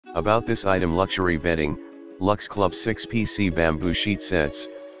About this item: luxury bedding, LuxClub 6PC bamboo sheet sets,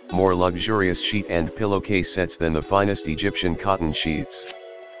 more luxurious sheet and pillowcase sets than the finest Egyptian cotton sheets.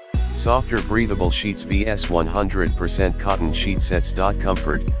 Softer breathable sheets vs 100% cotton sheet sets.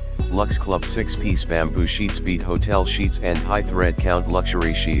 Comfort, LuxClub 6-piece bamboo sheets beat hotel sheets and high thread count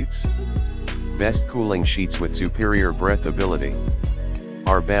luxury sheets. Best cooling sheets with superior breathability.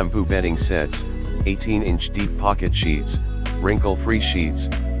 Our bamboo bedding sets: 18-inch deep pocket sheets, wrinkle-free sheets,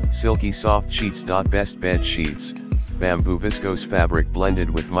 silky soft sheets. Best bed sheets, bamboo viscose fabric blended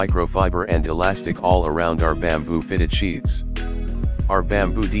with microfiber and elastic all around our bamboo fitted sheets. Our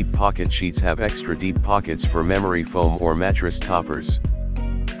bamboo deep pocket sheets have extra deep pockets for memory foam or mattress toppers.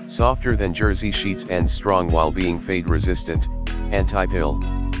 Softer than jersey sheets and strong while being fade resistant, anti-pill,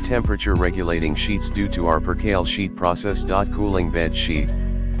 temperature regulating sheets due to our percale sheet process. Cooling bed sheet,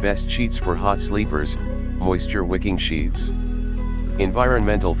 best sheets for hot sleepers, moisture wicking sheets.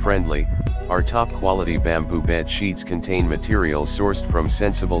 Environmental friendly, our top quality bamboo bed sheets contain materials sourced from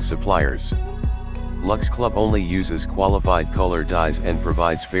sensible suppliers. LuxClub only uses qualified color dyes and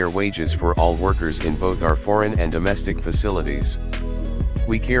provides fair wages for all workers in both our foreign and domestic facilities.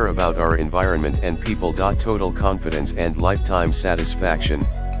 We care about our environment and people. Total confidence and lifetime satisfaction.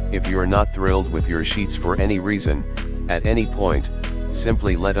 If you're not thrilled with your sheets for any reason, at any point,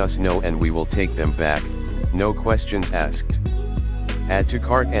 simply let us know and we will take them back, no questions asked. Add to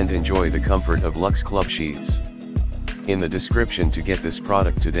cart and enjoy the comfort of LuxClub sheets. In the description to get this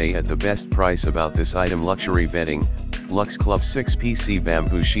product today at the best price. About this item: luxury bedding, LuxClub 6PC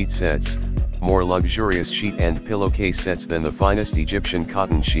bamboo sheet sets, more luxurious sheet and pillowcase sets than the finest Egyptian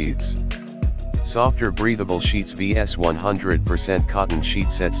cotton sheets. Softer breathable sheets vs 100% cotton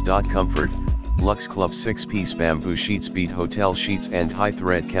sheet sets. Comfort, LuxClub 6-piece bamboo sheets beat hotel sheets and high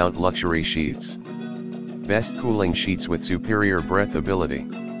thread count luxury sheets. Best cooling sheets with superior breathability.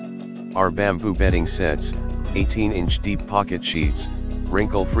 Our bamboo bedding sets: 18-inch deep pocket sheets,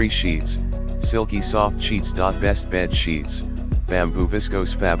 wrinkle-free sheets, silky soft sheets. Best bed sheets, bamboo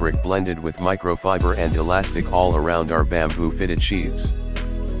viscose fabric blended with microfiber and elastic all around our bamboo fitted sheets.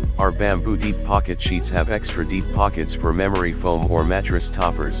 Our bamboo deep pocket sheets have extra deep pockets for memory foam or mattress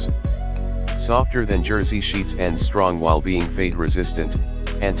toppers. Softer than jersey sheets and strong while being fade resistant,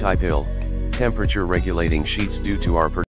 anti-pill, temperature regulating sheets due to our